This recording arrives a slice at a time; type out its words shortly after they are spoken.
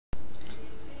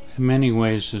In many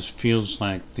ways, this feels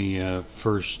like the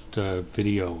first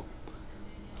video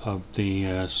of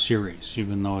the series,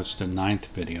 even though it's the 9th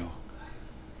video,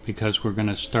 because we're going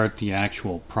to start the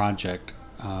actual project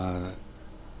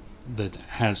that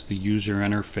has the user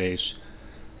interface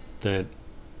that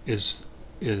is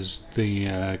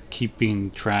the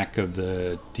keeping track of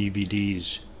the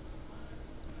DVDs.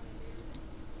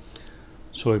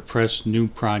 So I press New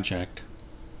Project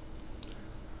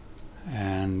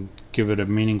and give it a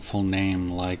meaningful name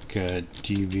like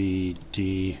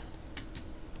DVD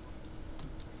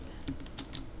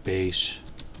base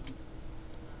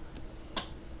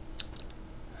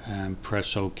and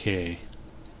press OK.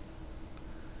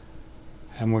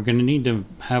 And we're going to need to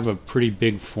have a pretty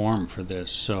big form for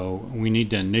this, so we need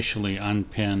to initially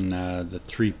unpin the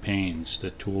 3 panes,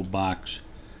 the toolbox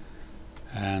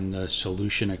and the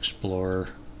solution explorer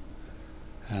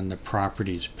and the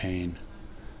properties pane,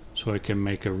 so I can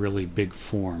make a really big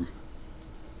form.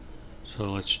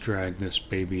 So let's drag this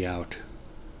baby out.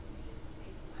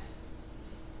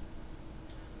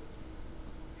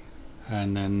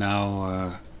 And then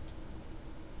now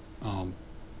I'll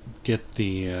get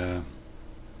the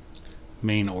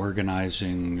main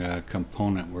organizing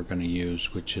component we're going to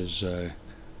use, which is a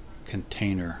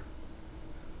container.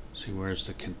 See, where's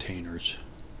the containers?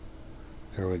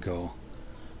 There we go.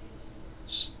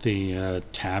 It's the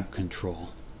tab control.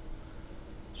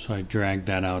 So I drag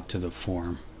that out to the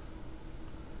form.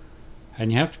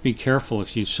 And you have to be careful.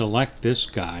 If you select this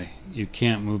guy, you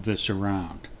can't move this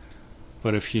around.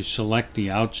 But if you select the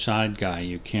outside guy,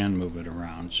 you can move it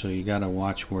around. So you got to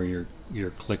watch where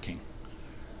you're clicking.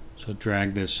 So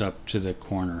drag this up to the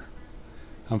corner.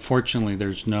 Unfortunately,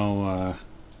 there's no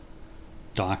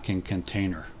docking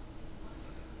container.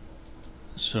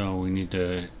 So we need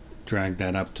to drag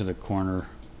that up to the corner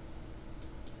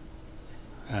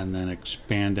and then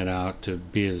expand it out to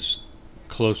be as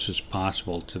close as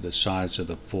possible to the size of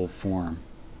the full form.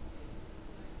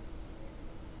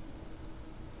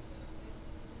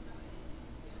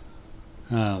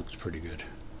 That looks pretty good.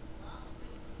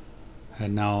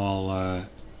 And now I'll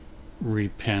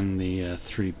repin the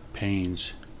 3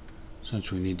 panes,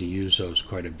 since we need to use those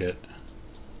quite a bit.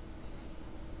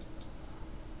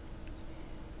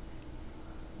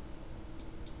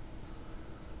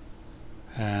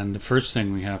 And the first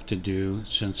thing we have to do,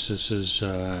 since this is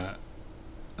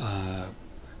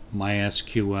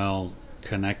MySQL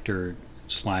connector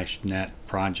 /net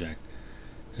project,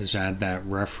 is add that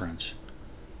reference.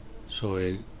 So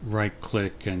I right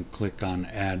click and click on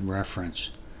add reference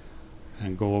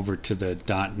and go over to the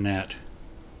 .net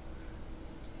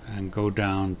and go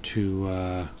down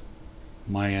to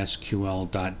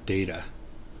MySql.Data.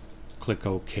 Click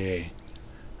OK,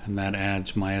 and that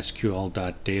adds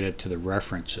MySql.Data to the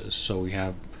references, so we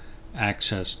have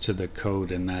access to the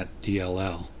code in that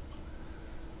DLL.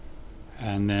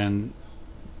 And then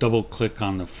double click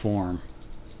on the form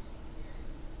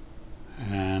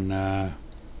and add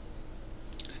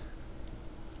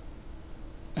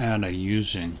a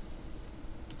using.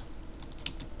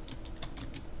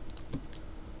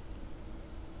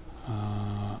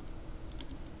 I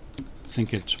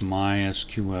think it's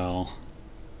MySQL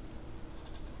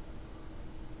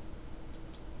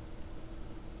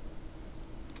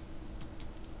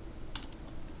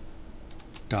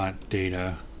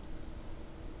 .data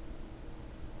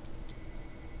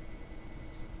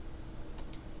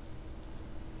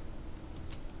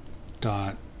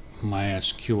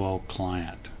 .MySQL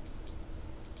client.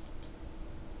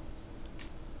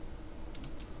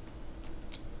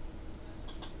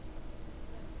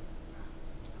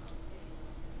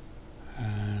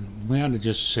 And we ought to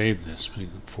just save this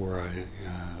before I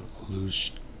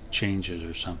lose changes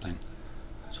or something.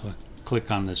 So I click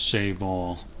on the save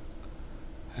all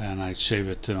and I save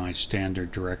it to my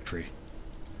standard directory.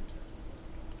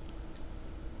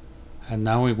 And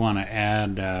now we want to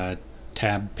add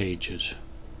tab pages.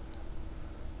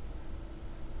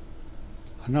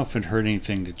 I don't know if it hurt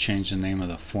anything to change the name of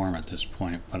the form at this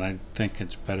point, but I think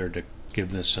it's better to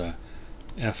give this a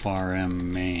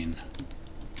FRM main.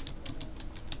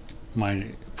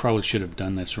 Probably should have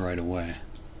done this right away,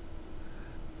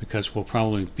 because we'll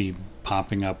probably be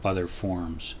popping up other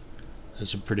forms.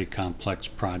 It's a pretty complex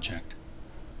project.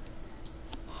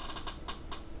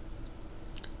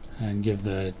 And give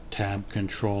the tab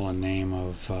control a name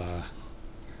of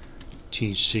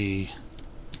TC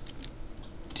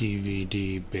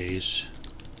DVD base.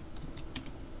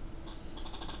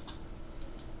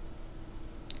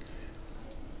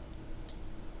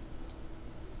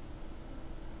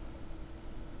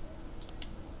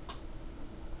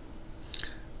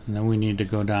 And then we need to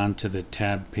go down to the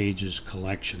tab pages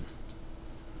collection.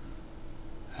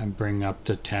 and bring up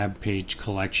the tab page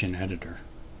collection editor.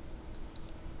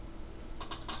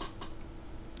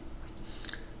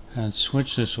 And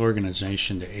switch this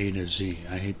organization to A to Z.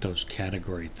 I hate those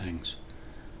category things.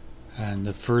 And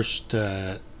the first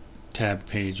tab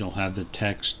page will have the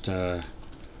text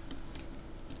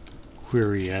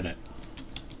query edit.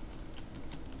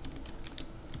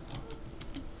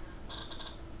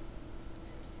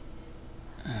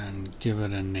 And give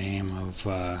it a name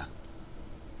of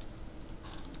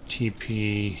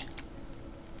TP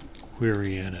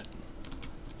query edit.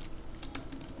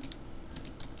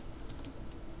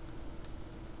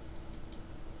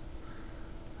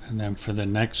 And then for the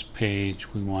next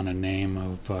page we want a name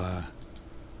of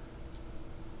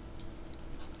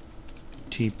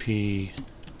TP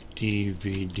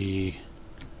DVD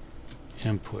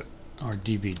input, or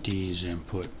DVDs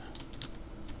input.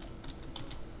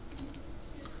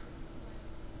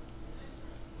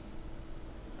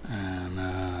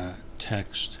 And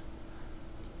text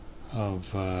of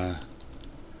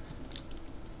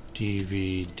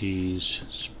DVDs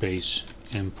space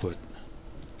input.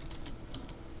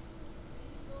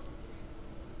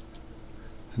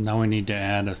 And now we need to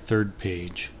add a third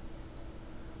page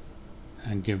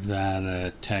and give that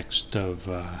a text of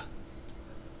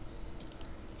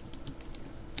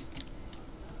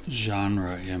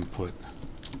genre input.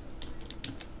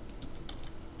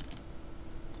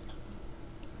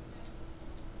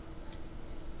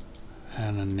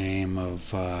 And a name of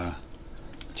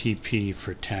TP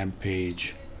for tab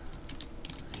page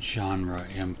genre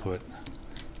input.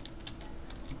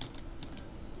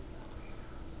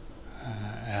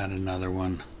 Add another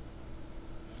one.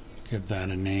 Give that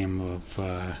a name of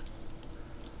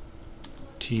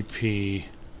TP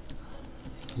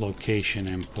location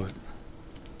input.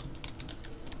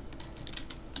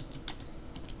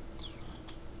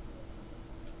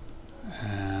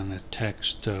 And a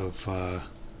text of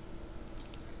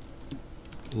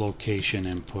location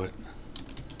input.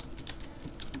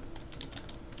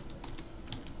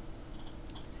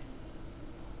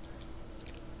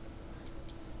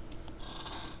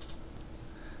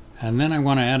 And then I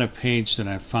want to add a page that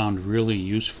I found really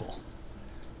useful.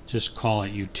 Just call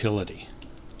it utility.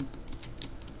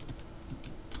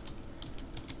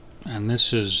 And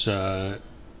this is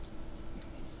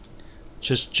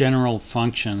just general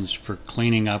functions for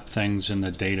cleaning up things in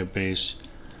the database,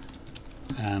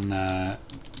 and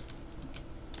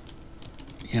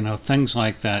you know, things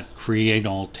like that. Create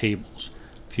all tables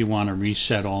if you want to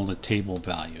reset all the table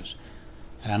values.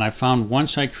 And I found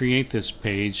once I create this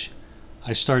page,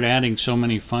 I start adding so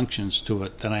many functions to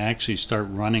it that I actually start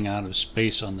running out of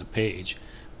space on the page,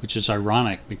 which is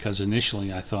ironic because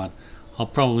initially I thought I'll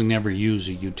probably never use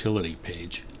a utility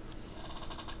page.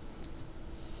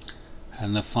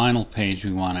 And the final page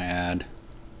we want to add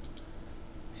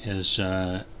is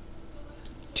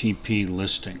TP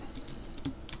listing,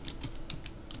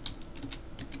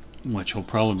 which will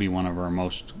probably be one of our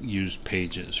most used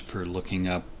pages for looking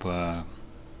up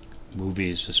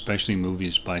movies, especially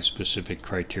movies by specific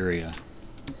criteria.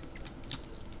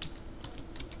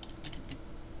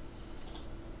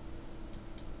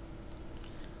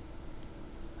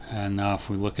 And now if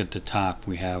we look at the top,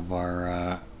 we have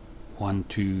our 1,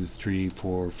 2, 3,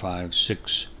 4, 5,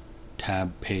 6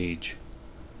 tab page.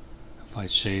 If I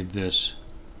save this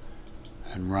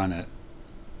and run it,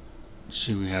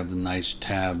 see we have the nice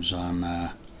tabs on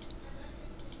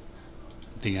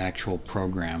the actual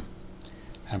program.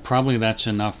 And probably that's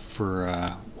enough for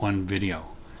one video.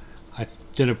 I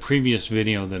did a previous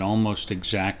video that almost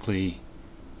exactly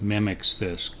mimics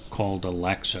this, called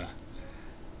Alexa.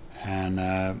 And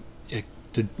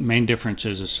the main difference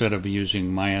is, instead of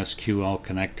using MySql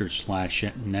connector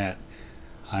 /net,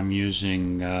 I'm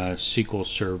using SQL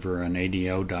Server and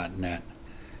ADO.net.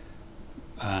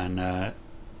 And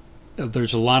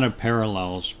there's a lot of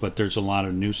parallels, but there's a lot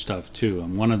of new stuff too.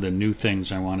 And one of the new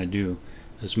things I want to do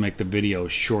is make the videos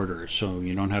shorter, so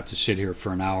you don't have to sit here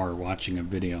for an hour watching a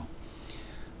video.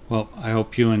 Well, I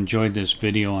hope you enjoyed this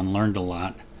video and learned a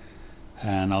lot,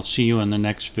 and I'll see you in the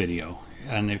next video.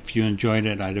 And if you enjoyed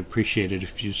it, I'd appreciate it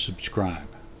if you subscribe.